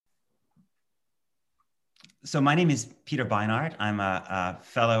So my name is Peter Beinart. I'm a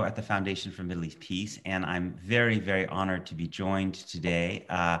fellow at the Foundation for Middle East Peace, and I'm very, very honored to be joined today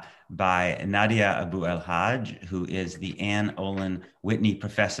by Nadia Abu El-Haj, who is the Anne Olin Whitney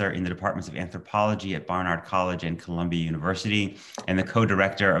Professor in the Departments of Anthropology at Barnard College and Columbia University, and the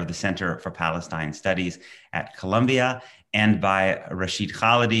co-director of the Center for Palestine Studies at Columbia, and by Rashid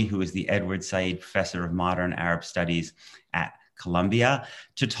Khalidi, who is the Edward Said Professor of Modern Arab Studies at Columbia,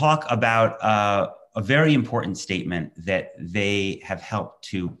 to talk about a very important statement that they have helped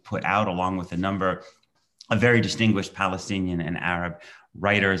to put out, along with a number of very distinguished Palestinian and Arab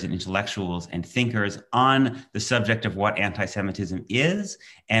writers and intellectuals and thinkers, on the subject of what anti-Semitism is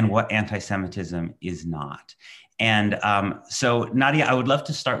and what anti-Semitism is not. And so, Nadia, I would love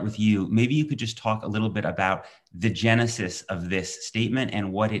to start with you. Maybe you could just talk a little bit about the genesis of this statement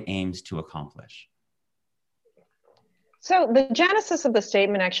and what it aims to accomplish. So the genesis of the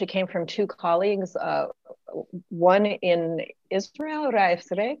statement actually came from two colleagues, one in Israel, Raif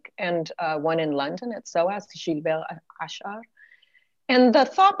Zreik, and one in London at SOAS, Gilbert Achar. And the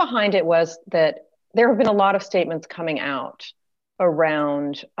thought behind it was that there have been a lot of statements coming out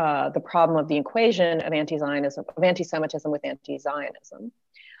around the problem of the equation of anti-Zionism, of anti-Semitism with anti-Zionism.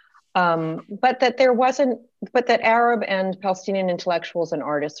 But that Arab and Palestinian intellectuals and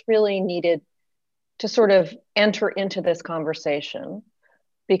artists really needed to sort of enter into this conversation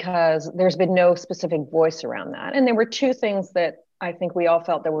because there's been no specific voice around that. And there were two things that I think we all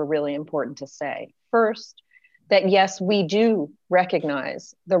felt that were really important to say. First, that yes, we do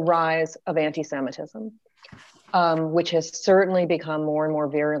recognize the rise of anti-Semitism, which has certainly become more and more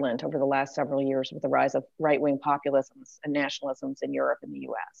virulent over the last several years with the rise of right-wing populisms and nationalisms in Europe and the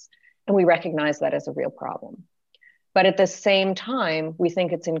US. And we recognize that as a real problem. But at the same time, we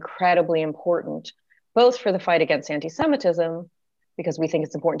think it's incredibly important, both for the fight against anti-Semitism, because we think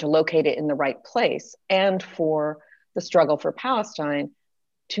it's important to locate it in the right place, and for the struggle for Palestine,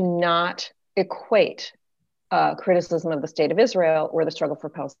 to not equate criticism of the state of Israel or the struggle for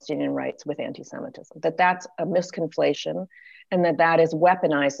Palestinian rights with anti-Semitism. That's a misconflation, and that is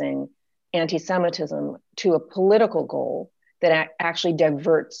weaponizing anti-Semitism to a political goal that actually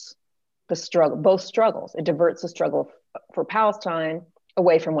diverts the struggle, both struggles. It diverts the struggle for Palestine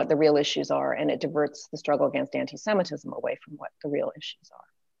away from what the real issues are, and it diverts the struggle against anti-Semitism away from what the real issues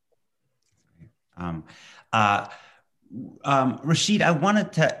are. Rashid, I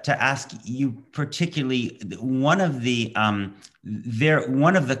wanted to ask you particularly one of the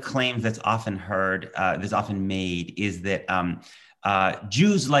claims that's often heard, that's often made, is that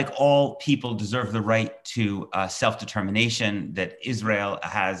Jews, like all people, deserve the right to self-determination. That Israel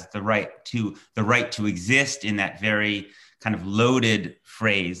has the right to exist, in that very kind of loaded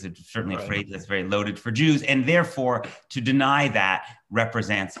phrase. It's certainly a phrase that's very loaded for Jews, and therefore to deny that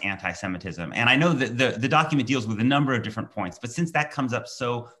represents anti-Semitism. And I know that the document deals with a number of different points, but since that comes up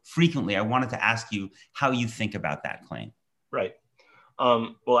so frequently, I wanted to ask you how you think about that claim. Right.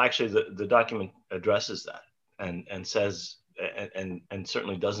 Well, actually, the document addresses that and says, and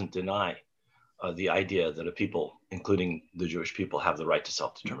certainly doesn't deny the idea that a people, including the Jewish people, have the right to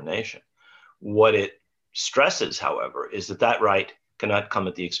self-determination. What it stresses, however, is that right cannot come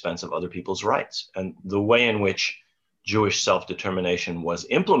at the expense of other people's rights. And the way in which Jewish self-determination was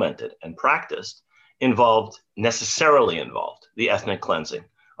implemented and practiced necessarily involved the ethnic cleansing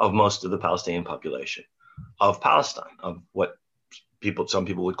of most of the Palestinian population of Palestine, of what some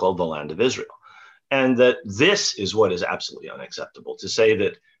people would call the land of Israel. And that this is what is absolutely unacceptable. To say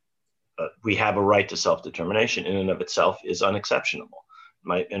that we have a right to self-determination in and of itself is unexceptionable.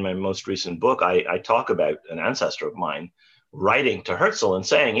 In my most recent book, I talk about an ancestor of mine writing to Herzl and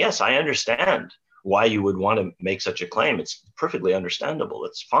saying, yes, I understand why you would want to make such a claim. It's perfectly understandable.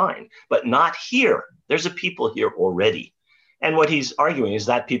 It's fine, but not here. There's a people here already. And what he's arguing is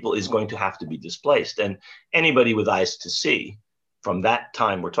that people is going to have to be displaced. And anybody with eyes to see from that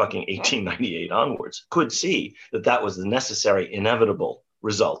time, we're talking 1898 onwards, could see that that was the necessary, inevitable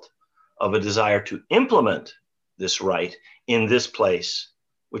result of a desire to implement this right in this place,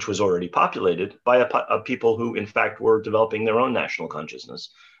 which was already populated by a people who, in fact, were developing their own national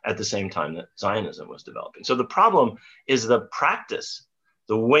consciousness at the same time that Zionism was developing. So the problem is the practice,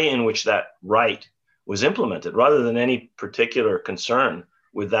 the way in which that right was implemented, rather than any particular concern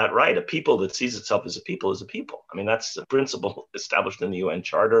with that right. A people that sees itself as a people is a people. I mean, that's the principle established in the UN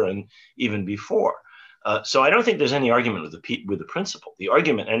Charter and even before. So I don't think there's any argument with the principle. The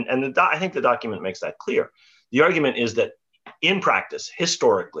argument, I think the document makes that clear. The argument is that in practice,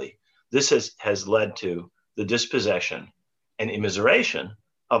 historically, this has led to the dispossession and immiseration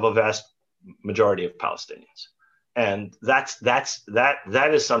of a vast majority of Palestinians. And that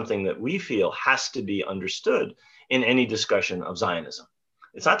is something that we feel has to be understood in any discussion of Zionism.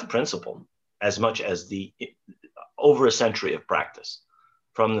 It's not the principle as much as the over a century of practice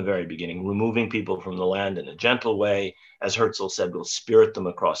from the very beginning, removing people from the land in a gentle way. As Herzl said, we'll spirit them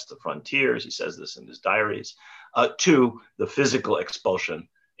across the frontiers. He says this in his diaries, to the physical expulsion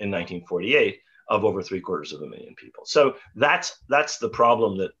in 1948 of over 750,000 people. So that's the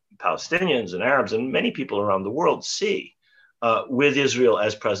problem that Palestinians and Arabs and many people around the world see with Israel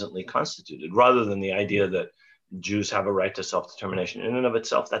as presently constituted, rather than the idea that Jews have a right to self-determination. In and of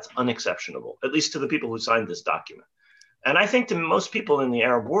itself, that's unexceptionable, at least to the people who signed this document. And I think to most people in the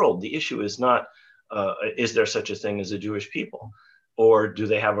Arab world, the issue is not, is there such a thing as a Jewish people? Or do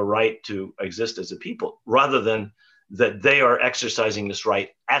they have a right to exist as a people? Rather than that they are exercising this right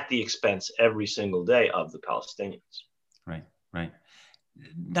at the expense every single day of the Palestinians. Right, right.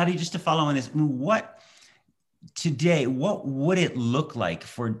 Nadia, just to follow on this, what would it look like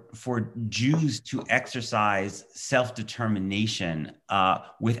for Jews to exercise self-determination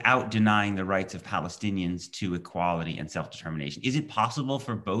without denying the rights of Palestinians to equality and self-determination? Is it possible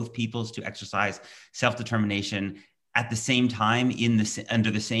for both peoples to exercise self-determination at the same time under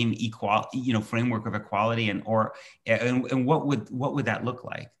the same framework of equality, and what would that look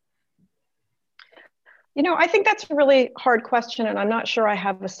like? I think that's a really hard question, and I'm not sure I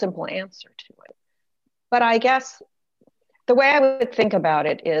have a simple answer to it. But I guess the way I would think about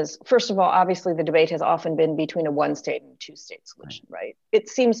it is, first of all, obviously the debate has often been between a one-state and two-state solution, right? It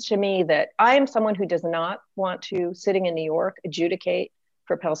seems to me that I am someone who does not want to, sitting in New York, adjudicate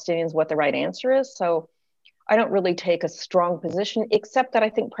for Palestinians what the right answer is. So I don't really take a strong position, except that I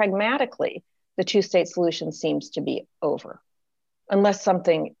think pragmatically, the two-state solution seems to be over, unless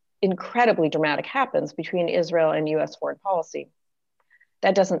something incredibly dramatic happens between Israel and US foreign policy.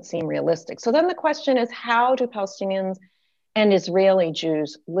 That doesn't seem realistic. So then the question is, how do Palestinians and Israeli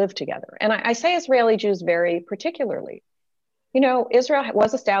Jews live together? And I say Israeli Jews very particularly. Israel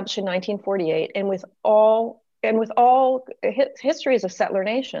was established in 1948, and with all histories of settler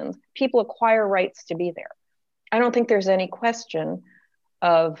nations, people acquire rights to be there. I don't think there's any question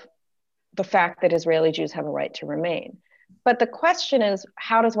of the fact that Israeli Jews have a right to remain. But the question is,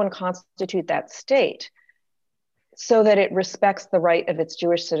 how does one constitute that state so that it respects the right of its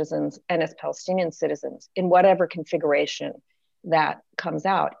Jewish citizens and its Palestinian citizens in whatever configuration that comes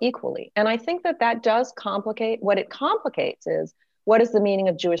out equally? And I think that does complicate. What it complicates is, what is the meaning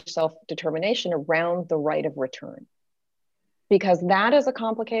of Jewish self-determination around the right of return? Because that is a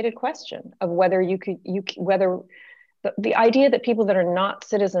complicated question of whether the idea that people that are not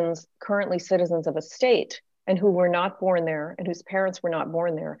citizens, currently citizens of a state, and who were not born there and whose parents were not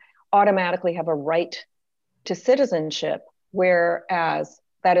born there, automatically have a right to citizenship, whereas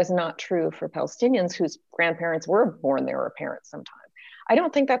that is not true for Palestinians whose grandparents were born there or parents sometime. I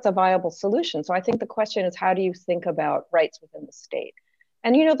don't think that's a viable solution. So I think the question is, how do you think about rights within the state?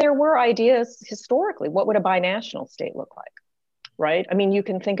 And, there were ideas historically, what would a binational state look like, right? I mean, you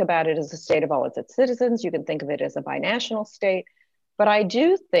can think about it as a state of all its citizens. You can think of it as a binational state. But I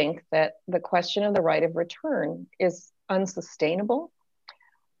do think that the question of the right of return is unsustainable.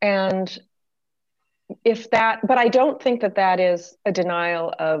 And but I don't think that is a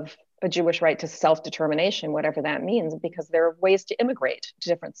denial of a Jewish right to self-determination, whatever that means, because there are ways to immigrate to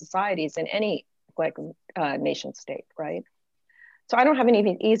different societies in any nation state, right? So I don't have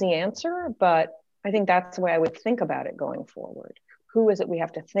an easy answer, but I think that's the way I would think about it going forward. Who is it we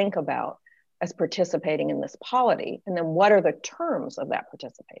have to think about as participating in this polity? And then what are the terms of that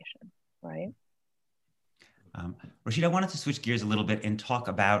participation, right? Rashid, I wanted to switch gears a little bit and talk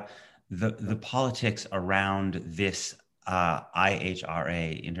about the politics around this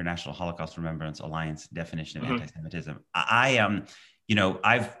IHRA, International Holocaust Remembrance Alliance definition of anti-Semitism.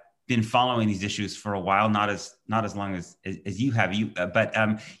 I've been following these issues for a while, not as long as you have, but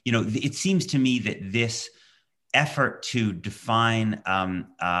it seems to me that this effort to define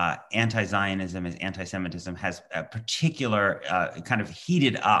anti-Zionism as anti-Semitism has a particular kind of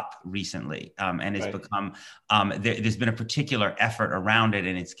heated up recently, and has become there's been a particular effort around it,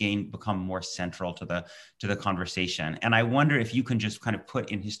 and it's become more central to the conversation. And I wonder if you can just kind of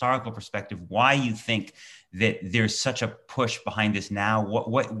put in historical perspective why you think that there's such a push behind this now.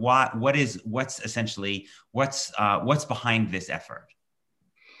 What's behind this effort?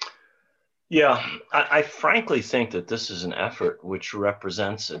 Yeah, I frankly think that this is an effort which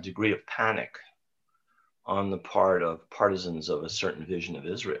represents a degree of panic on the part of partisans of a certain vision of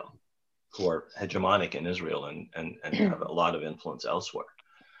Israel, who are hegemonic in Israel and have a lot of influence elsewhere.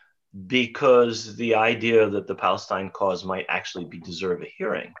 Because the idea that the Palestine cause might actually deserve a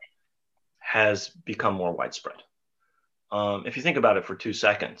hearing has become more widespread. If you think about it for 2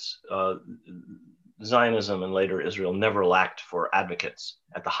 seconds, Zionism and later Israel never lacked for advocates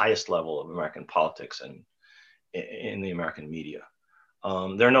at the highest level of American politics and in the American media.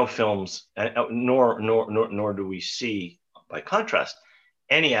 There are no films, nor do we see, by contrast,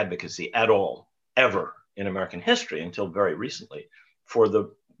 any advocacy at all, ever in American history until very recently, for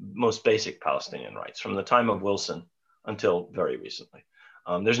the most basic Palestinian rights, from the time of Wilson until very recently.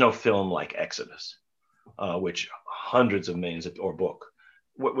 There's no film like Exodus, which hundreds of millions or book,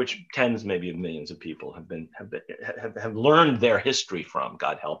 which tens maybe of millions of people have learned their history from.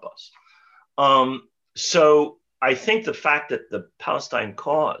 God help us. So I think the fact that the Palestine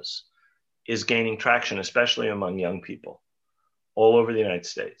cause is gaining traction, especially among young people all over the United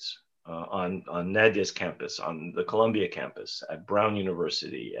States, on Nadia's campus, on the Columbia campus, at Brown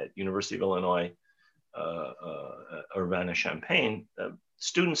University, at University of Illinois, Urbana-Champaign,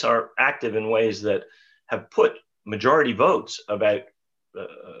 students are active in ways that have put majority votes about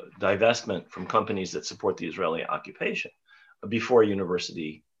divestment from companies that support the Israeli occupation before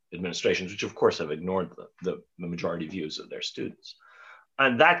university administrations, which of course have ignored the majority views of their students.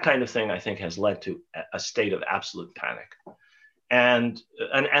 And that kind of thing, I think, has led to a state of absolute panic and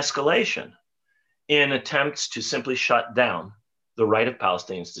an escalation in attempts to simply shut down the right of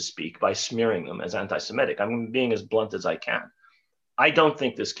Palestinians to speak by smearing them as anti-Semitic. I'm being as blunt as I can. I don't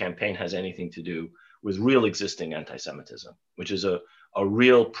think this campaign has anything to do with real existing anti-Semitism, which is a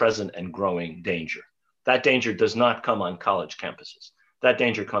real present and growing danger. That danger does not come on college campuses. That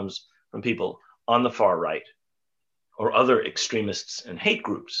danger comes from people on the far right or other extremists and hate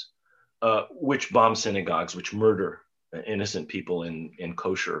groups, which bomb synagogues, which murder innocent people in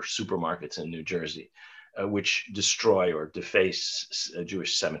kosher supermarkets in New Jersey, which destroy or deface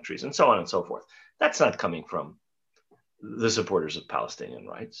Jewish cemeteries, and so on and so forth. That's not coming from the supporters of Palestinian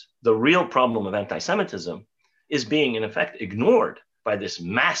rights. The real problem of anti-Semitism is being, in effect, ignored by this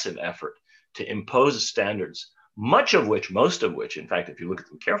massive effort to impose standards, most of which, in fact, if you look at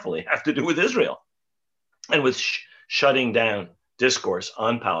them carefully, have to do with Israel and with shutting down discourse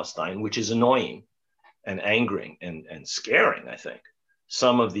on Palestine, which is annoying and angering and scaring, I think,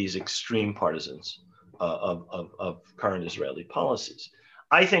 some of these extreme partisans of current Israeli policies.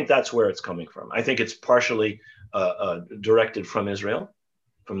 I think that's where it's coming from. I think it's partially directed from Israel,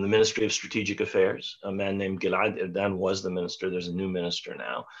 from the Ministry of Strategic Affairs. A man named Gilad Erdan was the minister. There's a new minister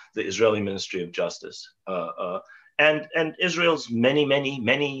now, the Israeli Ministry of Justice. And Israel's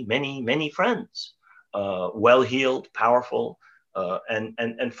many friends, well-heeled, powerful,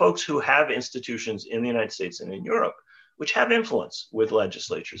 and folks who have institutions in the United States and in Europe, which have influence with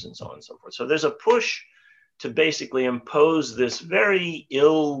legislatures and so on and so forth. So there's a push to basically impose this very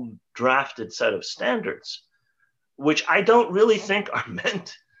ill-drafted set of standards, which I don't really think are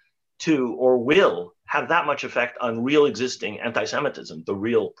meant to or will have that much effect on real existing anti-Semitism, the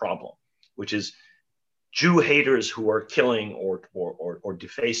real problem, which is Jew haters who are killing or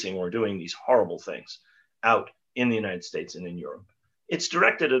defacing or doing these horrible things out in the United States and in Europe. It's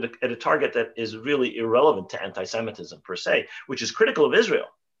directed at a target that is really irrelevant to anti-Semitism per se, which is critical of Israel,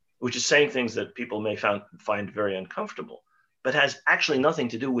 which is saying things that people may find very uncomfortable, but has actually nothing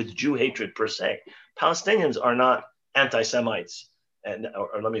to do with Jew hatred per se. Palestinians are not anti-Semites,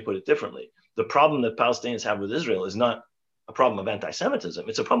 or let me put it differently. The problem that Palestinians have with Israel is not a problem of anti-Semitism.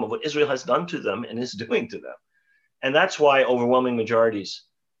 It's a problem of what Israel has done to them and is doing to them. And that's why overwhelming majorities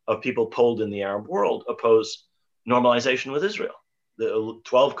of people polled in the Arab world oppose normalization with Israel. The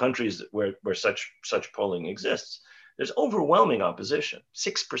 12 countries where such polling exists, there's overwhelming opposition,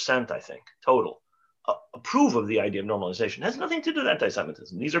 6%, I think, total, approve of the idea of normalization. It has nothing to do with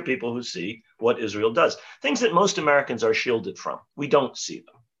anti-Semitism. These are people who see what Israel does, things that most Americans are shielded from. We don't see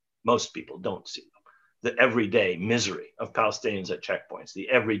them. Most people don't see them. The everyday misery of Palestinians at checkpoints, the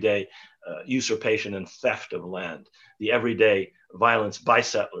everyday usurpation and theft of land, the everyday violence by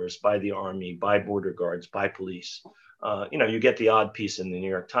settlers, by the army, by border guards, by police. You get the odd piece in the New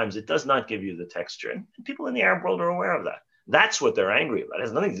York Times. It does not give you the texture. And people in the Arab world are aware of that. That's what they're angry about. It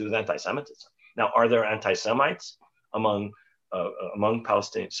has nothing to do with anti-Semitism. Now, are there anti-Semites among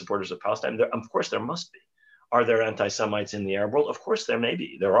Palestinian supporters of Palestine? Of course, there must be. Are there anti-Semites in the Arab world? Of course, there may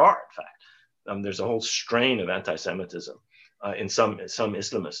be. There are, in fact. There's a whole strain of anti-Semitism in some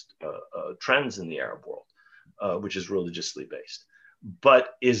Islamist trends in the Arab world, which is religiously based.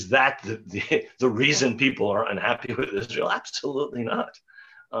 But is that the reason people are unhappy with Israel? Absolutely not.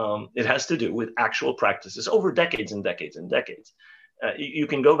 It has to do with actual practices over decades and decades and decades. You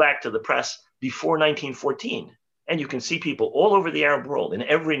can go back to the press before 1914, and you can see people all over the Arab world in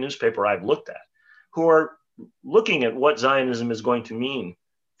every newspaper I've looked at who are looking at what Zionism is going to mean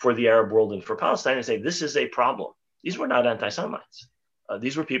for the Arab world and for Palestine and say, this is a problem. These were not anti-Semites.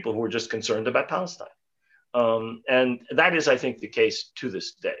 These were people who were just concerned about Palestine. And that is, I think, the case to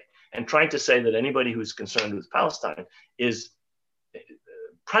this day. And trying to say that anybody who's concerned with Palestine is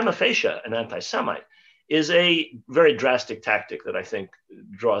prima facie an anti-Semite is a very drastic tactic that I think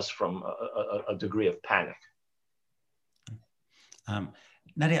draws from a degree of panic.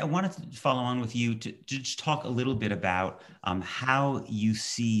 Nadia, I wanted to follow on with you to just talk a little bit about how you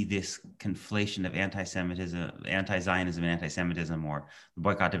see this conflation of anti-Semitism, anti-Zionism and anti-Semitism, or the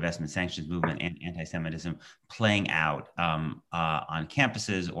boycott, divestment, sanctions movement and anti-Semitism playing out on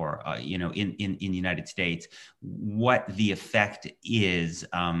campuses or in the United States. What the effect is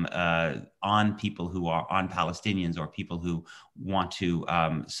on people who are on Palestinians or people who want to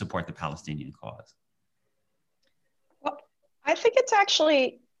support the Palestinian cause. I think it's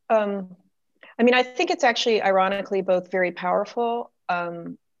actually, I think it's actually ironically both very powerful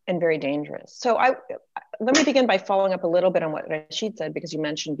and very dangerous. So let me begin by following up a little bit on what Rashid said, because you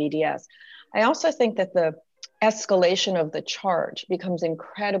mentioned BDS. I also think that the escalation of the charge becomes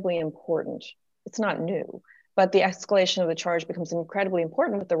incredibly important. It's not new, but the escalation of the charge becomes incredibly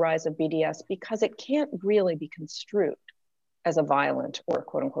important with the rise of BDS, because it can't really be construed as a violent or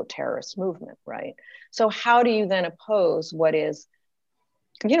quote unquote terrorist movement, right? So how do you then oppose what is,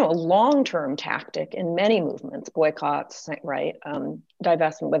 a long-term tactic in many movements, boycotts, right?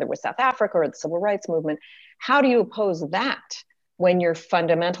 Divestment, whether it was South Africa or the civil rights movement, how do you oppose that when your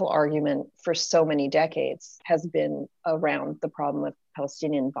fundamental argument for so many decades has been around the problem of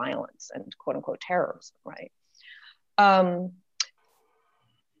Palestinian violence and quote unquote terrorism, right?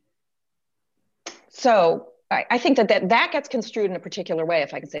 So I think that gets construed in a particular way,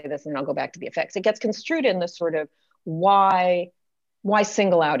 if I can say this, and I'll go back to the effects. It gets construed in the sort of why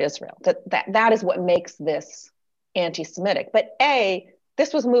single out Israel? That is what makes this anti-Semitic. But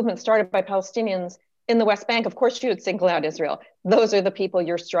this was a movement started by Palestinians in the West Bank. Of course, you would single out Israel. Those are the people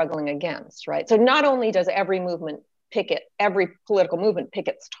you're struggling against, right? So not only does every political movement pick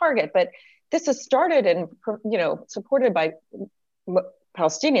its target, but this is started and supported by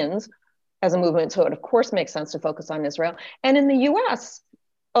Palestinians as a movement, so it of course makes sense to focus on Israel. And in the US,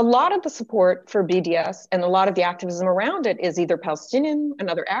 a lot of the support for BDS and a lot of the activism around it is either Palestinian and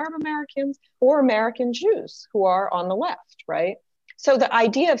other Arab Americans or American Jews who are on the left, right? So the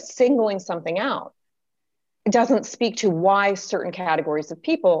idea of singling something out doesn't speak to why certain categories of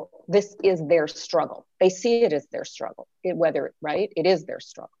people, this is their struggle. They see it as their struggle, it is their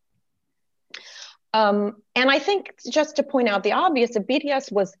struggle. And I think, just to point out the obvious, if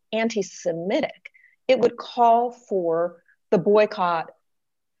BDS was anti-Semitic, it would call for the boycott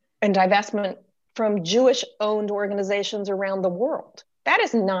and divestment from Jewish-owned organizations around the world. That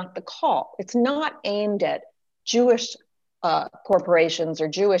is not the call. It's not aimed at Jewish corporations or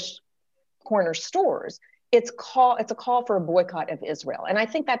Jewish corner stores. It's a call for a boycott of Israel. And I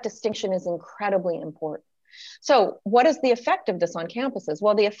think that distinction is incredibly important. So what is the effect of this on campuses?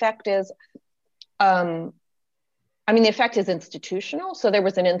 Well, the effect is, the effect is institutional. So there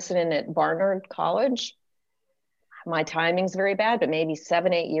was an incident at Barnard College. My timing's very bad, but maybe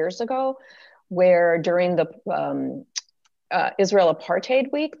 7-8 years ago, where during the Israel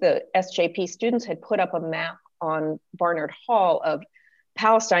Apartheid Week, the SJP students had put up a map on Barnard Hall of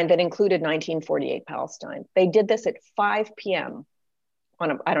Palestine that included 1948 Palestine. They did this at 5 p.m.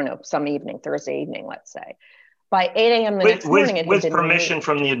 on some evening, Thursday evening, let's say. By 8 a.m. the next morning, it had been permission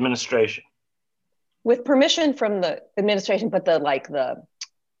from the administration. With permission from the administration, but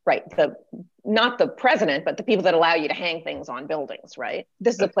not the president, but the people that allow you to hang things on buildings, right?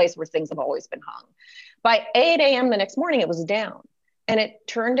 This is a place where things have always been hung. By 8 a.m. the next morning, it was down. And it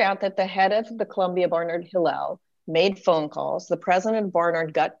turned out that the head of the Columbia Barnard Hillel made phone calls. The president of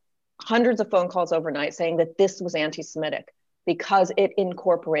Barnard got hundreds of phone calls overnight saying that this was anti-Semitic because it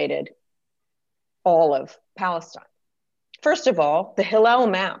incorporated all of Palestine. First of all, the Hillel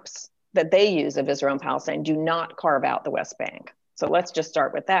maps that they use of Israel and Palestine do not carve out the West Bank. So let's just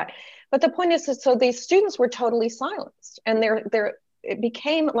start with that. But the point is, so these students were totally silenced, and it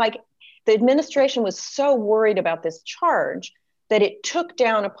became like the administration was so worried about this charge that it took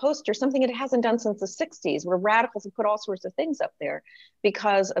down a poster, something it hasn't done since the 60s, where radicals have put all sorts of things up there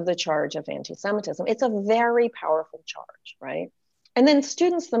because of the charge of anti-Semitism. It's a very powerful charge, right? And then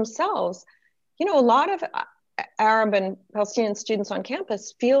students themselves, a lot of Arab and Palestinian students on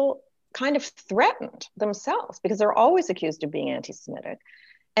campus feel kind of threatened themselves because they're always accused of being anti-Semitic,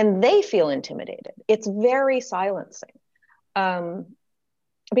 and they feel intimidated. It's very silencing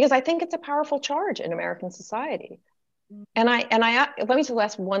because I think it's a powerful charge in American society. And let me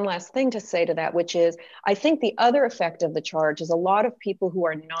just one last thing to say to that, which is I think the other effect of the charge is a lot of people who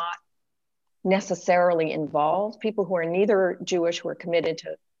are not necessarily involved, people who are neither Jewish, who are committed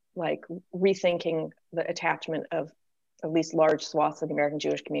to like rethinking the attachment of at least large swaths of the American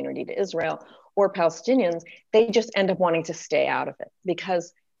Jewish community to Israel, or Palestinians, they just end up wanting to stay out of it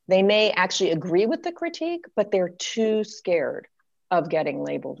because they may actually agree with the critique, but they're too scared of getting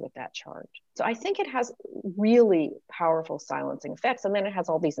labeled with that charge. So I think it has really powerful silencing effects. And then it has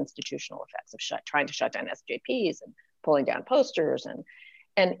all these institutional effects of trying to shut down SJPs and pulling down posters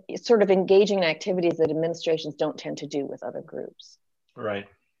and sort of engaging in activities that administrations don't tend to do with other groups. Right.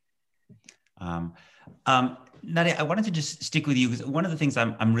 Nadia, I wanted to just stick with you because one of the things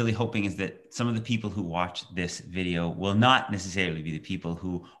I'm really hoping is that some of the people who watch this video will not necessarily be the people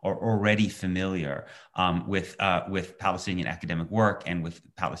who are already familiar with Palestinian academic work and with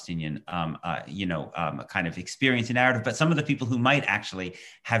Palestinian, kind of experience and narrative, but some of the people who might actually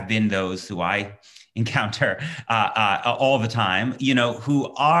have been those who I encounter all the time,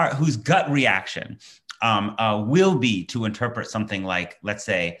 whose gut reaction will be to interpret something like, let's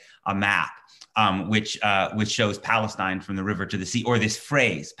say, a map. Which shows Palestine from the river to the sea, or this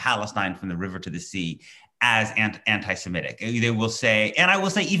phrase, Palestine from the river to the sea, as anti-Semitic. They will say, and I will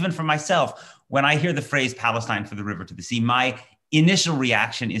say even for myself, when I hear the phrase Palestine from the river to the sea, my initial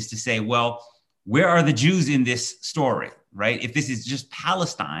reaction is to say, well, where are the Jews in this story, right? If this is just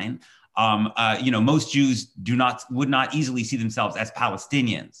Palestine, most Jews would not easily see themselves as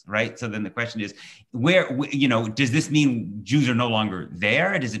Palestinians, right? So then the question is, does this mean Jews are no longer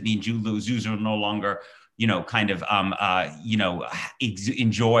there? Does it mean Jews are no longer,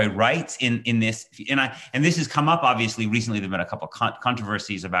 enjoy rights in this? And this has come up obviously recently. There've been a couple of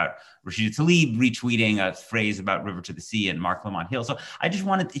controversies about Rashida Tlaib retweeting a phrase about river to the sea and Mark Lamont Hill. So I just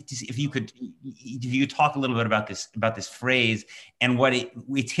wanted to see if you could talk a little bit about this phrase and what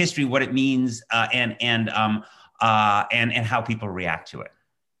its history, what it means, and how people react to it.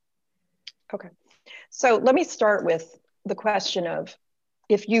 Okay, so let me start with the question of,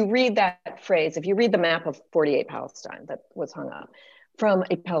 if you read that phrase, if you read the map of 48 Palestine that was hung up from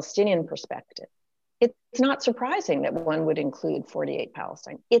a Palestinian perspective, it's not surprising that one would include 48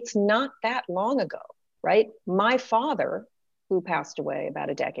 Palestine. It's not that long ago, right? My father, who passed away about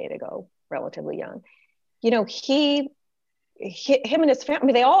a decade ago, relatively young, him and his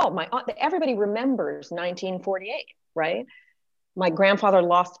family, everybody remembers 1948, right? My grandfather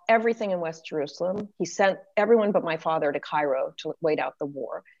lost everything in West Jerusalem. He sent everyone but my father to Cairo to wait out the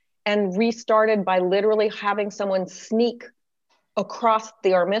war, and restarted by literally having someone sneak across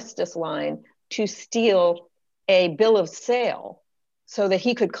the armistice line to steal a bill of sale so that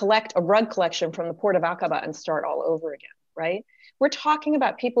he could collect a rug collection from the port of Aqaba and start all over again, right? We're talking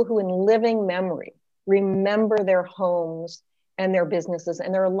about people who in living memory remember their homes and their businesses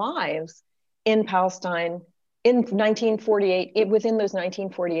and their lives in Palestine in 1948, within those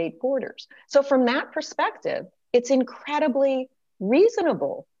 1948 borders. So from that perspective, it's incredibly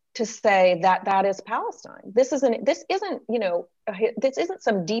reasonable to say that that is Palestine. This isn't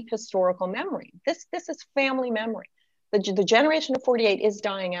some deep historical memory. This is family memory. The generation of 48 is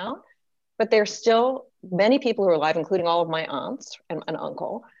dying out, but there's still many people who are alive, including all of my aunts and an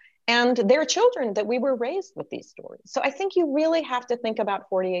uncle, and their children that we were raised with these stories. So I think you really have to think about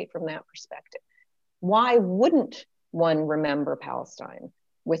 48 from that perspective. Why wouldn't one remember Palestine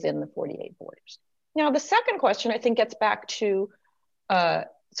within the 48 borders? Now, the second question, I think, gets back to,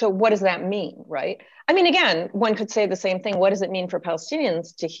 so what does that mean, right? I mean, again, one could say the same thing. What does it mean for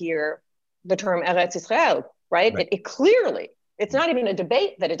Palestinians to hear the term Eretz Israel, right? It clearly, it's not even a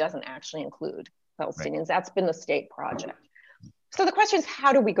debate that it doesn't actually include Palestinians. Right. That's been the state project. So the question is,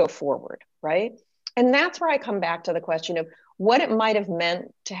 how do we go forward, right? And that's where I come back to the question of what it might have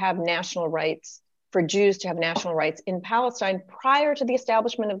meant to have national rights, for Jews to have national rights in Palestine prior to the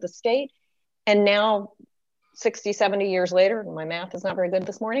establishment of the state. And now 60, 70 years later, my math is not very good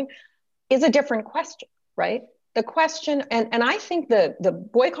this morning, is a different question, right? The question, and I think the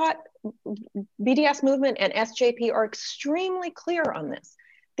boycott BDS movement and SJP are extremely clear on this.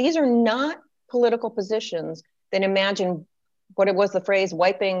 These are not political positions that imagine what it was, the phrase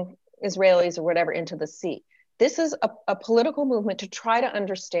wiping Israelis or whatever into the sea. This is a political movement to try to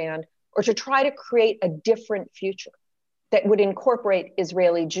understand or to try to create a different future that would incorporate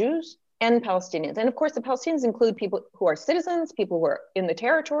Israeli Jews and Palestinians. And of course, the Palestinians include people who are citizens, people who are in the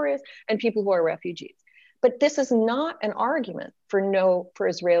territories, and people who are refugees. But this is not an argument for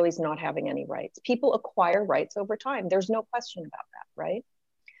Israelis not having any rights. People acquire rights over time. There's no question about that, right?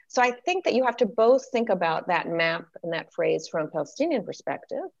 So I think that you have to both think about that map and that phrase from a Palestinian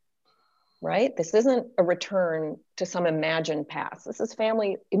perspective, right? This isn't a return to some imagined past. This is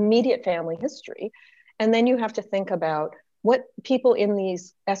immediate family history. And then you have to think about what people in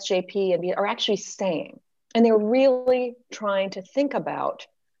these SJP and are actually saying. And they're really trying to think about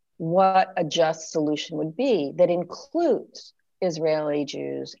what a just solution would be that includes Israeli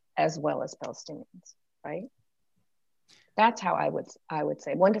Jews as well as Palestinians, right? That's how I would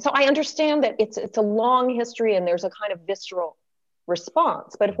say. So I understand that it's a long history and there's a kind of visceral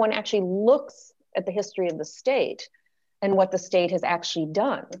response, but if one actually looks at the history of the state and what the state has actually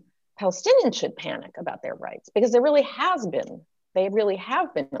done, Palestinians should panic about their rights because they really have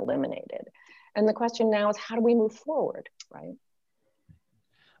been eliminated. And the question now is, how do we move forward, right?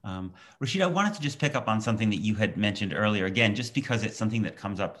 Rashida, I wanted to just pick up on something that you had mentioned earlier, again, just because it's something that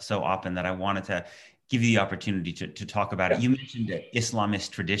comes up so often that I wanted to give you the opportunity to talk about it. You mentioned the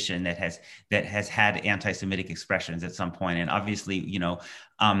Islamist tradition that has had anti-Semitic expressions at some point, and obviously, you know,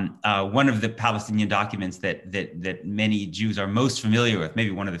 one of the Palestinian documents that many Jews are most familiar with,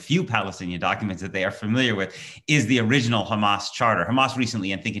 maybe one of the few Palestinian documents that they are familiar with, is the original Hamas charter. Hamas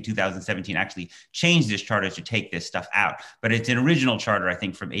recently, I think in 2017, actually changed its charter to take this stuff out, but it's an original charter, I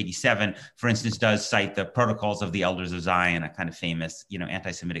think, from '87. For instance, does cite the Protocols of the Elders of Zion, a kind of famous, you know,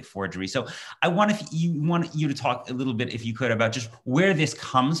 anti-Semitic forgery. So I want you to talk a little bit, if you could, about just where this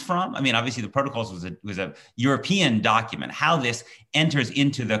comes from. I mean, obviously, the Protocols was a European document, how this enters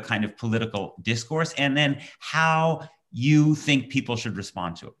into the kind of political discourse, and then how you think people should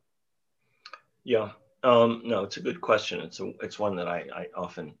respond to it. Yeah, no, it's a good question. It's one that I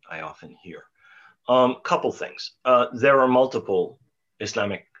often hear. Couple things. There are multiple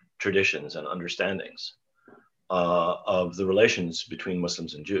Islamic traditions and understandings of the relations between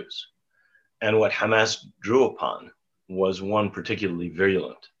Muslims and Jews. And what Hamas drew upon was one particularly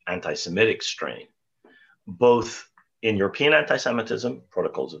virulent anti-Semitic strain, both in European anti-Semitism,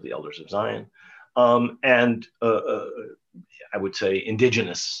 Protocols of the Elders of Zion, and I would say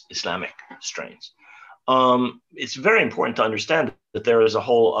indigenous Islamic strains. It's very important to understand that there is a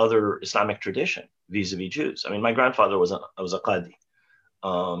whole other Islamic tradition vis-a-vis Jews. I mean, my grandfather was a Qadi,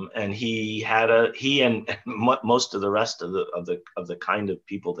 and he and most of the rest of the kind of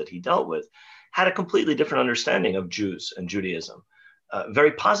people that he dealt with had a completely different understanding of Jews and Judaism,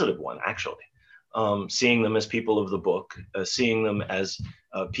 very positive one, actually. Seeing them as people of the book, seeing them as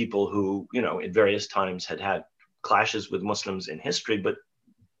people who, you know, at various times had clashes with Muslims in history, but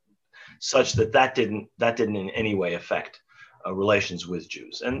such that didn't in any way affect relations with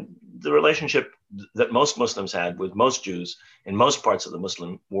Jews. And the relationship that most Muslims had with most Jews in most parts of the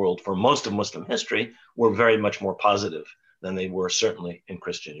Muslim world for most of Muslim history were very much more positive than they were certainly in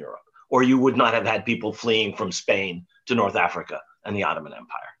Christian Europe. Or you would not have had people fleeing from Spain to North Africa and the Ottoman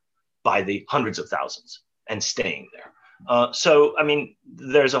Empire by the hundreds of thousands and staying there. So, I mean,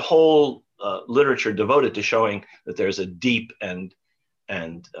 there's a whole literature devoted to showing that there's a deep and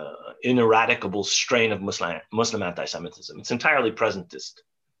ineradicable strain of Muslim anti-Semitism. It's entirely presentist.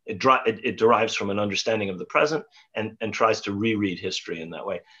 It derives from an understanding of the present and tries to reread history in that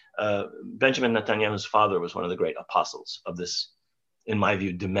way. Benjamin Netanyahu's father was one of the great apostles of this, in my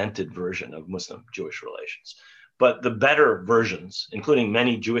view, demented version of Muslim-Jewish relations. But the better versions, including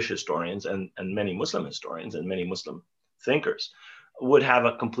many Jewish historians and many Muslim historians and many Muslim thinkers, would have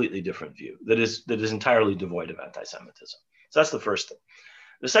a completely different view that is entirely devoid of anti-Semitism. So that's the first thing.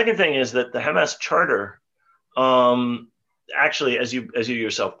 The second thing is that the Hamas Charter, actually, as you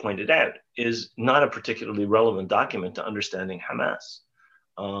yourself pointed out, is not a particularly relevant document to understanding Hamas.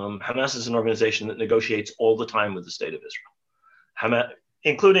 Hamas is an organization that negotiates all the time with the state of Israel. Hamas,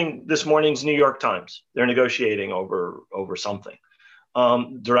 including this morning's New York Times, they're negotiating over something,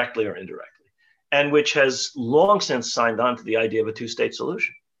 directly or indirectly, and which has long since signed on to the idea of a two-state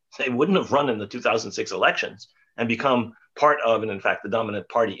solution. They wouldn't have run in the 2006 elections and become part of, and in fact, the dominant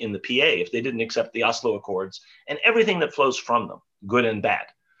party in the PA if they didn't accept the Oslo Accords and everything that flows from them, good and bad.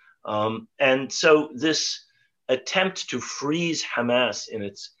 And so this attempt to freeze Hamas in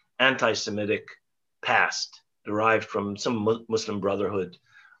its anti-Semitic past, derived from some Muslim Brotherhood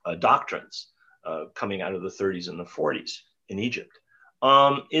doctrines coming out of the 30s and the 40s in Egypt,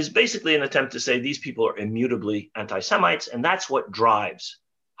 is basically an attempt to say these people are immutably anti-Semites, and that's what drives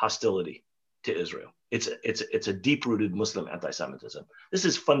hostility to Israel. It's a deep-rooted Muslim anti-Semitism. This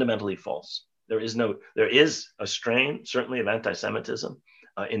is fundamentally false. There is a strain, certainly, of anti-Semitism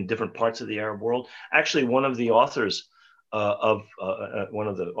in different parts of the Arab world. Actually, one of the authors of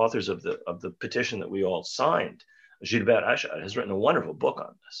the petition that we all signed, Gilbert Achcar, has written a wonderful book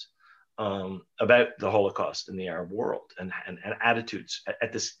on this, about the Holocaust in the Arab world and attitudes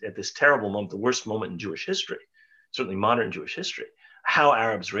at this terrible moment, the worst moment in Jewish history, certainly modern Jewish history, how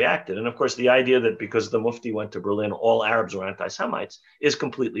Arabs reacted. And of course, the idea that because the Mufti went to Berlin, all Arabs were anti-Semites is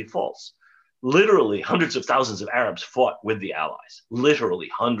completely false. literally hundreds of thousands of Arabs fought with the Allies, literally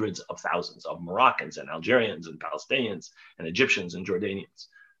hundreds of thousands of Moroccans and Algerians and Palestinians and Egyptians and Jordanians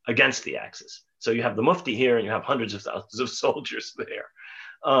against the Axis. So you have the Mufti here and you have hundreds of thousands of soldiers there.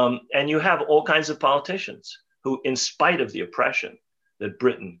 And you have all kinds of politicians who, in spite of the oppression that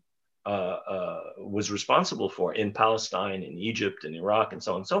Britain was responsible for in Palestine, in Egypt, in Iraq, and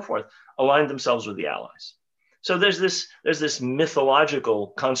so on and so forth, aligned themselves with the Allies. So there's this mythological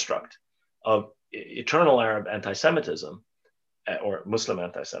construct of eternal Arab anti-Semitism or Muslim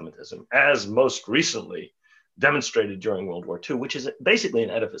anti-Semitism, as most recently demonstrated during World War II, which is basically an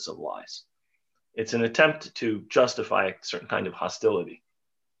edifice of lies. It's an attempt to justify a certain kind of hostility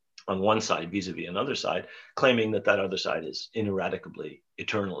on one side vis-a-vis another side, claiming that other side is ineradicably,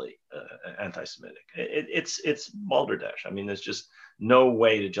 eternally anti-Semitic. It's balderdash. I mean, there's just no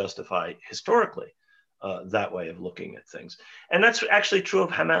way to justify historically that way of looking at things. And that's actually true of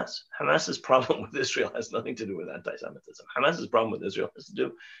Hamas. Hamas's problem with Israel has nothing to do with anti-Semitism. Hamas's problem with Israel has to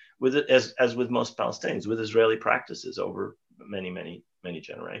do with it, as with most Palestinians, with Israeli practices over many, many, many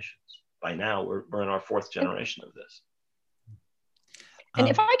generations. By now, we're in our fourth generation of this. And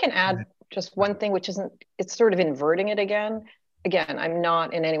if I can add just one thing, which it's sort of inverting it again. Again, I'm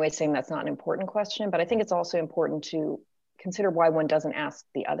not in any way saying that's not an important question, but I think it's also important to consider why one doesn't ask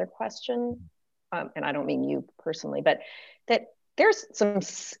the other question. And I don't mean you personally, but that there's some,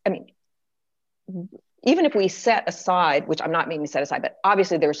 I mean, even if we set aside, which I'm not meaning to set aside, but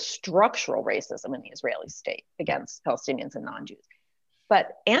obviously there's structural racism in the Israeli state against Palestinians and non-Jews. But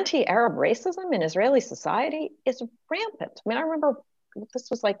anti-Arab racism in Israeli society is rampant. I mean, I remember this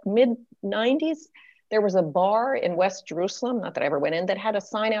was like mid-90s. There was a bar in West Jerusalem, not that I ever went in, that had a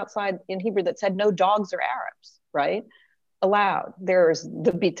sign outside in Hebrew that said, "No dogs or Arabs," right? Allowed. There's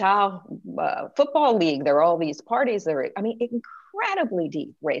the Bitar football league. There are all these parties. I mean, incredibly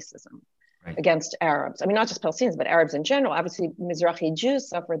deep racism against Arabs. I mean, not just Palestinians, but Arabs in general. Obviously, Mizrahi Jews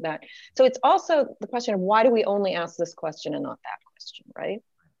suffered that. So it's also the question of why do we only ask this question and not that question, right?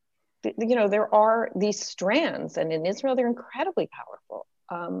 You know, there are these strands, and in Israel, they're incredibly powerful.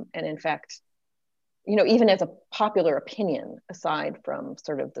 And in fact, you know, even as a popular opinion, aside from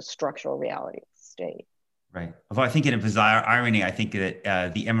sort of the structural reality of the state. Right. Although I think in a bizarre irony, I think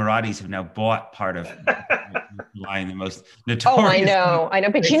that the Emiratis have now bought part of the most notorious. Oh, I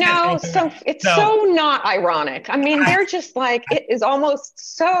know. But you know, it's so not ironic. I mean, they're just like, it is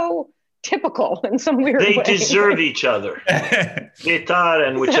almost so typical in some weird way. They deserve each other. Qatar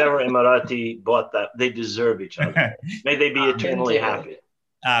and whichever Emirati bought that, they deserve each other. May they be eternally happy.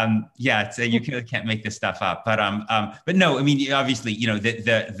 Yeah, you can't make this stuff up, but no, I mean, obviously, you know,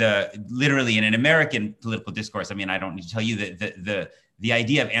 the literally in an American political discourse, I mean, I don't need to tell you that the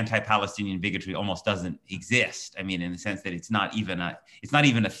idea of anti-Palestinian bigotry almost doesn't exist. I mean, in the sense that it's not even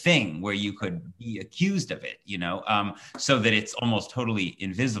a thing where you could be accused of it, you know, so that it's almost totally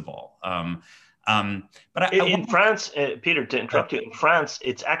invisible. But in France, Peter, to interrupt you, in France,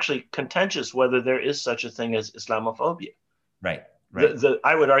 it's actually contentious whether there is such a thing as Islamophobia. Right. Right.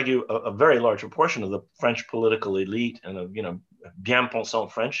 I would argue a very large proportion of the French political elite and of, you know, bien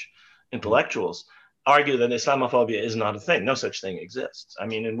pensant French intellectuals argue that Islamophobia is not a thing. No such thing exists. I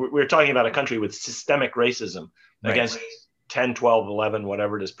mean, and we're talking about a country with systemic racism against 10, 12, 11,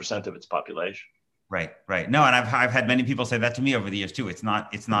 whatever it is, percent of its population. Right. No, and I've had many people say that to me over the years too. It's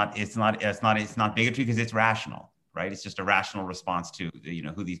not bigotry because it's rational, right? It's just a rational response to, you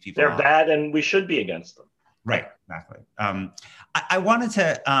know, who these people are. They're bad and we should be against them. Right, exactly. I wanted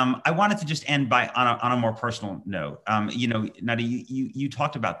to just end by on a more personal note. You know, Nadia, you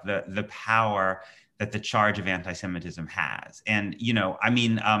talked about the power that the charge of anti-Semitism has, and you know, I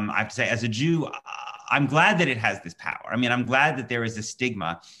mean, I have to say, as a Jew, I'm glad that it has this power. I mean, I'm glad that there is a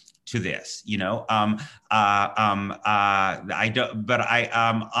stigma to this. You know, I don't, but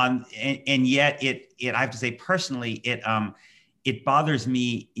and yet I have to say personally, it bothers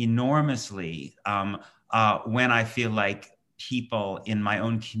me enormously. When I feel like people in my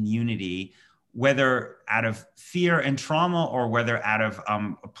own community, whether out of fear and trauma or whether out of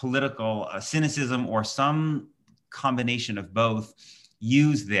political cynicism or some combination of both,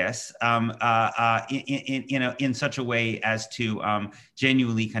 use this in such a way as to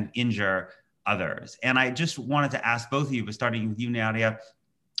genuinely kind of injure others. And I just wanted to ask both of you, but starting with you, Nadia,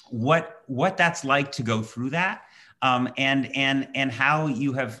 what that's like to go through that, and how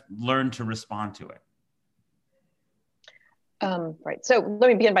you have learned to respond to it. Right. So let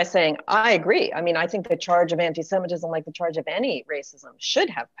me begin by saying I agree. I mean, I think the charge of anti-Semitism, like the charge of any racism, should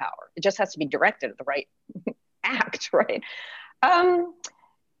have power. It just has to be directed at the right act, right?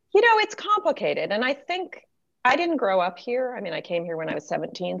 You know, it's complicated. And I think I didn't grow up here. I mean, I came here when I was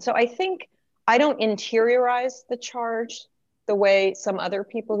 17. So I think I don't interiorize the charge the way some other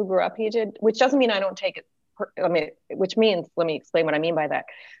people who grew up here did, which doesn't mean I don't take it. I mean, which means, let me explain what I mean by that.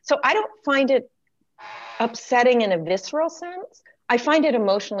 So I don't find it upsetting in a visceral sense. I find it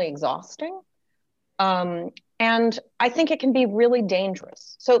emotionally exhausting. And I think it can be really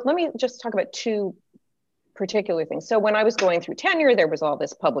dangerous. So let me just talk about two particular things. So when I was going through tenure, there was all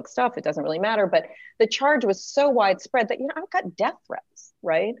this public stuff. It doesn't really matter, but the charge was so widespread that, I've got death threats,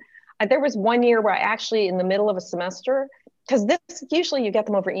 right? There was one year where I actually, in the middle of a semester, because this usually you get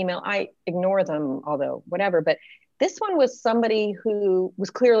them over email. I ignore them, although whatever. But this one was somebody who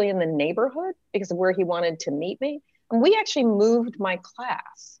was clearly in the neighborhood because of where he wanted to meet me. And we actually moved my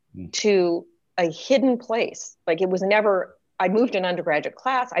class to a hidden place. Like, it was never, I moved an undergraduate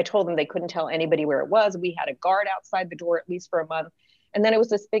class. I told them they couldn't tell anybody where it was. We had a guard outside the door at least for a month. And then it was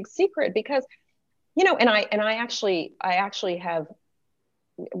this big secret because, and I actually have,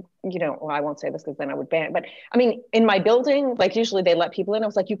 well, I won't say this because then I would ban, but I mean, in my building, like, usually they let people in. I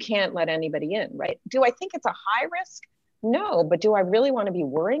was like, you can't let anybody in, right? Do I think it's a high risk? No, but do I really want to be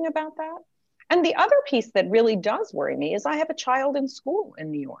worrying about that? And the other piece that really does worry me is I have a child in school in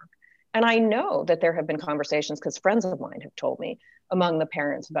New York. And I know that there have been conversations, because friends of mine have told me, among the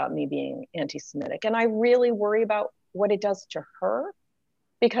parents, about me being anti-Semitic. And I really worry about what it does to her,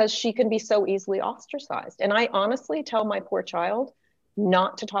 because she can be so easily ostracized. And I honestly tell my poor child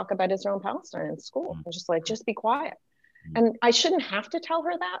not to talk about Israel and Palestine in school. I'm just like, just be quiet. And I shouldn't have to tell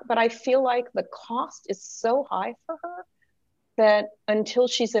her that, but I feel like the cost is so high for her that until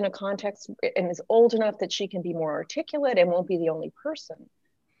she's in a context and is old enough that she can be more articulate and won't be the only person,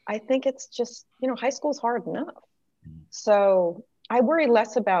 I think it's just, high school's hard enough. So I worry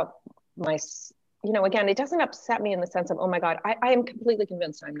less about my, again, it doesn't upset me in the sense of, oh my God, I am completely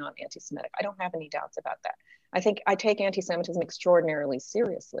convinced I'm not anti-Semitic. I don't have any doubts about that. I think I take anti-Semitism extraordinarily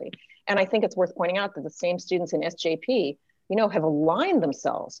seriously. And I think it's worth pointing out that the same students in SJP, have aligned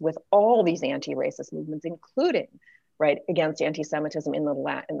themselves with all these anti-racist movements, including, right, against anti-Semitism in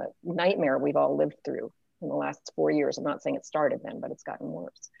the nightmare we've all lived through in the last 4 years. I'm not saying it started then, but it's gotten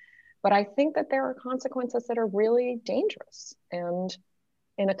worse. But I think that there are consequences that are really dangerous. And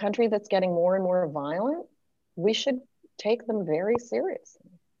in a country that's getting more and more violent, we should take them very seriously.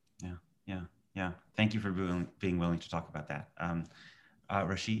 Yeah. Thank you for being willing to talk about that.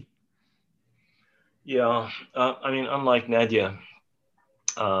 Rashid? Yeah, I mean, unlike Nadia,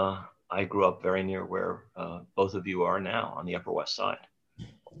 I grew up very near where both of you are now, on the Upper West Side.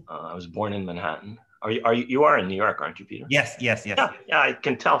 I was born in Manhattan. You are in New York, aren't you, Peter? Yes. Yeah, I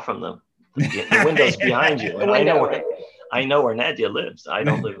can tell from the windows behind you. And I know where Nadia lives. I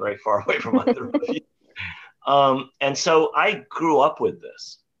don't live very far away from either of you. And so I grew up with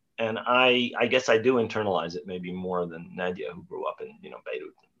this. And I guess I do internalize it maybe more than Nadia, who grew up in, Beirut, in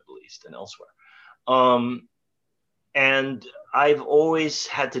the Middle East and elsewhere. And I've always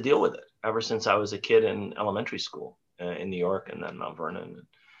had to deal with it ever since I was a kid in elementary school in New York and then Mount Vernon.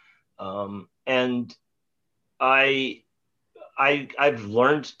 And I've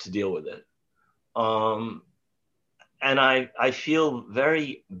learned to deal with it. And I feel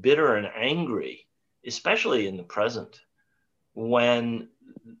very bitter and angry, especially in the present, when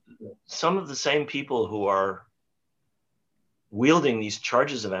some of the same people who are wielding these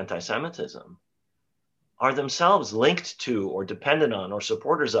charges of anti-Semitism are themselves linked to or dependent on or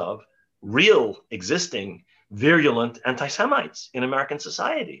supporters of real existing virulent anti-Semites in American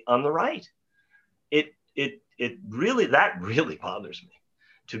society on the right. That really bothers me,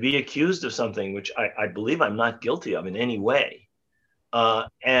 to be accused of something which I believe I'm not guilty of in any way.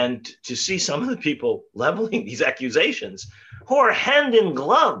 And to see some of the people leveling these accusations who are hand in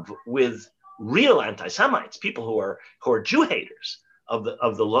glove with real anti-Semites, people who are Jew haters of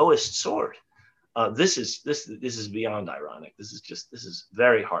the lowest sort. This is beyond ironic. This is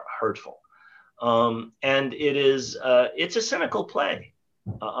very hurtful. And it's a cynical play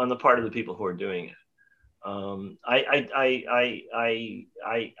on the part of the people who are doing it.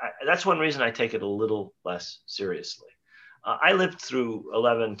 That's one reason I take it a little less seriously. I lived through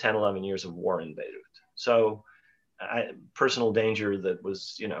 11 years of war in Beirut. So personal danger that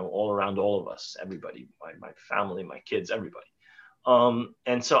was, all around all of us, everybody, my family, my kids, everybody.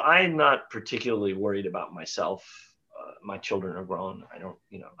 And so I'm not particularly worried about myself. My children are grown.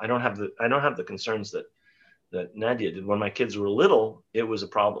 I don't have the concerns that Nadia did. When my kids were little, it was a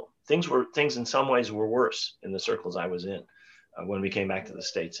problem. Things in some ways were worse in the circles I was in when we came back to the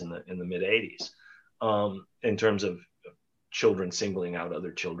States in the mid 80s, in terms of children singling out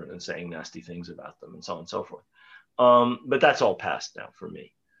other children and saying nasty things about them and so on and so forth. But that's all past now for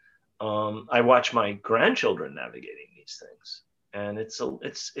me. I watch my grandchildren navigating these things. and it's a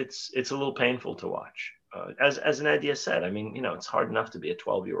little painful to watch. As Nadia said, I mean, it's hard enough to be a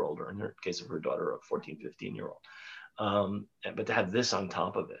 12-year-old, or in her case of her daughter, a 14, 15-year-old, but to have this on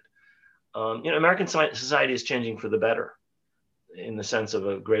top of it. American society is changing for the better, in the sense of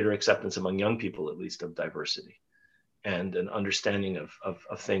a greater acceptance among young people, at least, of diversity, and an understanding of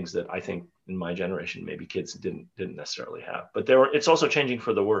things that I think in my generation maybe kids didn't necessarily have. But it's also changing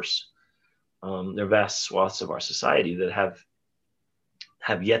for the worse. There are vast swaths of our society that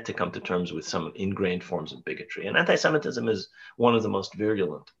have yet to come to terms with some ingrained forms of bigotry, and anti-Semitism is one of the most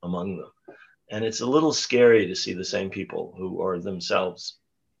virulent among them. And it's a little scary to see the same people who are themselves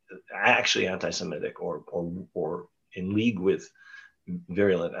actually anti-Semitic or in league with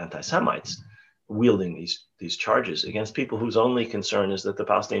virulent anti-Semites wielding these charges against people whose only concern is that the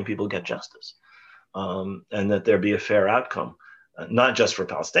Palestinian people get justice, and that there be a fair outcome, not just for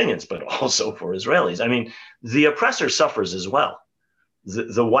Palestinians, but also for Israelis. I mean, the oppressor suffers as well.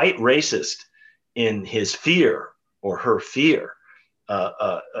 The white racist, in his fear or her fear,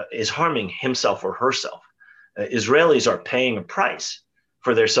 is harming himself or herself. Israelis are paying a price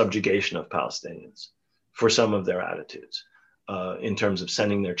for their subjugation of Palestinians, for some of their attitudes, in terms of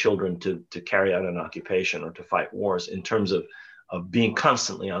sending their children to carry out an occupation or to fight wars, in terms of being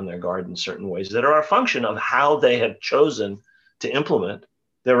constantly on their guard in certain ways that are a function of how they have chosen to implement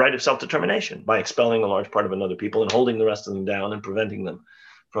their right of self-determination, by expelling a large part of another people and holding the rest of them down and preventing them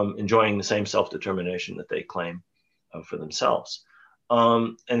from enjoying the same self-determination that they claim for themselves.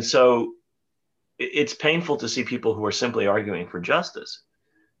 And so it's painful to see people who are simply arguing for justice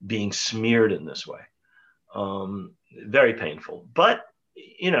being smeared in this way. Very painful. But,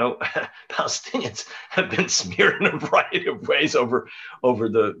 Palestinians have been smeared in a variety of ways over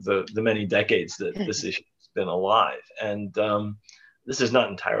the many decades that this issue has been alive. And this is not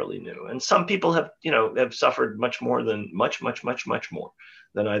entirely new. And some people have suffered much more than more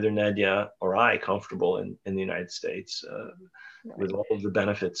than either Nadia or I, comfortable in the United States, with all of the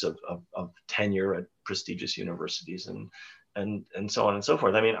benefits of tenure at prestigious universities and so on and so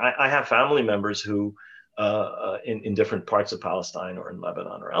forth. I mean, I have family members who, in different parts of Palestine or in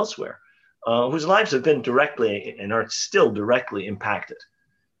Lebanon or elsewhere, whose lives have been directly and are still directly impacted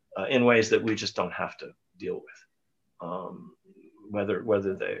in ways that we just don't have to deal with.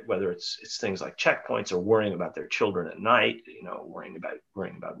 Whether it's things like checkpoints, or worrying about their children at night, worrying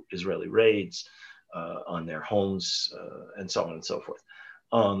about Israeli raids on their homes, and so on and so forth.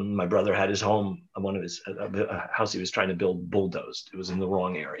 My brother had his home, a house he was trying to build, bulldozed. It was in the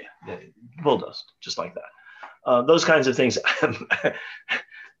wrong area, bulldozed, just like that. Those kinds of things,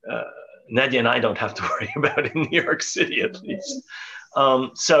 Nadia and I don't have to worry about in New York City, at least.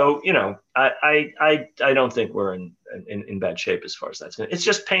 So, I don't think we're in bad shape as far as that's concerned. It's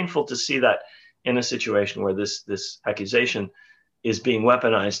just painful to see that in a situation where this accusation is being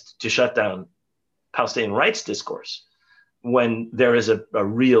weaponized to shut down Palestinian rights discourse, when there is a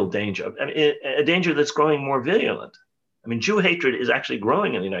real danger, a danger that's growing more virulent. I mean, Jew hatred is actually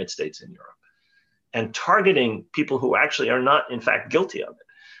growing in the United States and Europe, and targeting people who actually are not, in fact, guilty of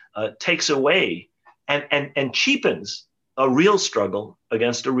it, takes away and cheapens a real struggle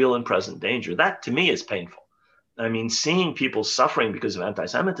against a real and present danger. That, to me, is painful. I mean, seeing people suffering because of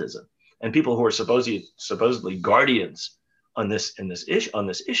anti-Semitism, and people who are supposedly guardians on this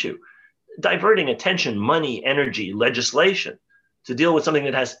issue, diverting attention, money, energy, legislation to deal with something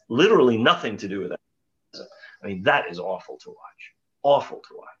that has literally nothing to do with that. I mean, that is awful to watch.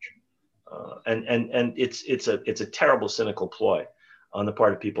 And it's a terrible, cynical ploy on the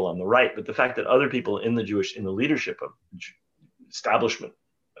part of people on the right. But the fact that other people in the leadership of establishment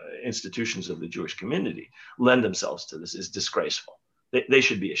institutions of the Jewish community lend themselves to this is disgraceful. They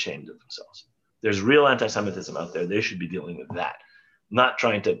should be ashamed of themselves. There's real anti-Semitism out there. They should be dealing with that, not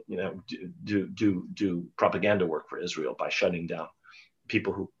trying to do propaganda work for Israel by shutting down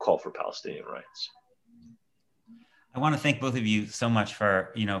people who call for Palestinian rights. I want to thank both of you so much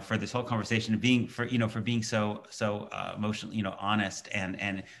for this whole conversation, for being so emotionally honest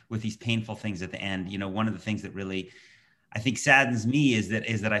and with these painful things at the end. One of the things that really I think saddens me is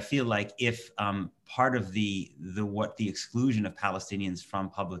that I feel like if part of what the exclusion of Palestinians from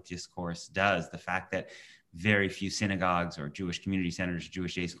public discourse does, the fact that very few synagogues or Jewish community centers,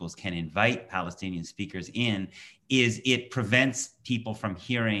 Jewish day schools can invite Palestinian speakers in, is it prevents people from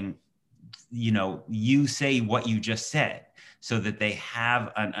hearing you say what you just said. so that they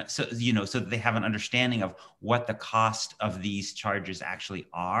have so that they have an understanding of what the cost of these charges actually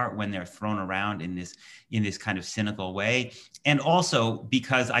are when they're thrown around in this kind of cynical way. And also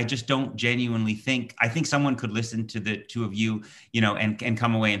because I just don't genuinely think, I think someone could listen to the two of you, and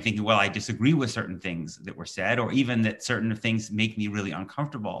come away and thinking, well, I disagree with certain things that were said, or even that certain things make me really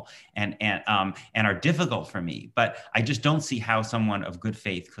uncomfortable and are difficult for me. But I just don't see how someone of good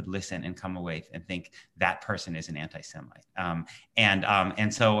faith could listen and come away and think that person is an anti-Semite.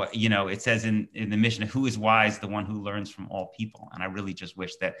 And so, it says in the Mishnah, who is wise? The one who learns from all people. And I really just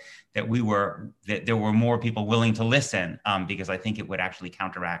wish that there were more people willing to listen, because I think it would actually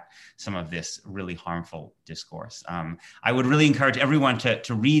counteract some of this really harmful discourse. I would really encourage everyone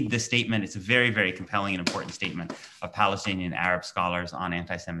to read this statement. It's a very, very compelling and important statement of Palestinian Arab scholars on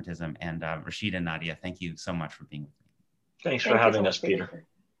anti-Semitism. And Rashid and Nadia, thank you so much for being with me. Thanks for having us, Peter.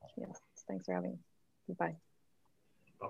 Yes, thanks for having us. Goodbye.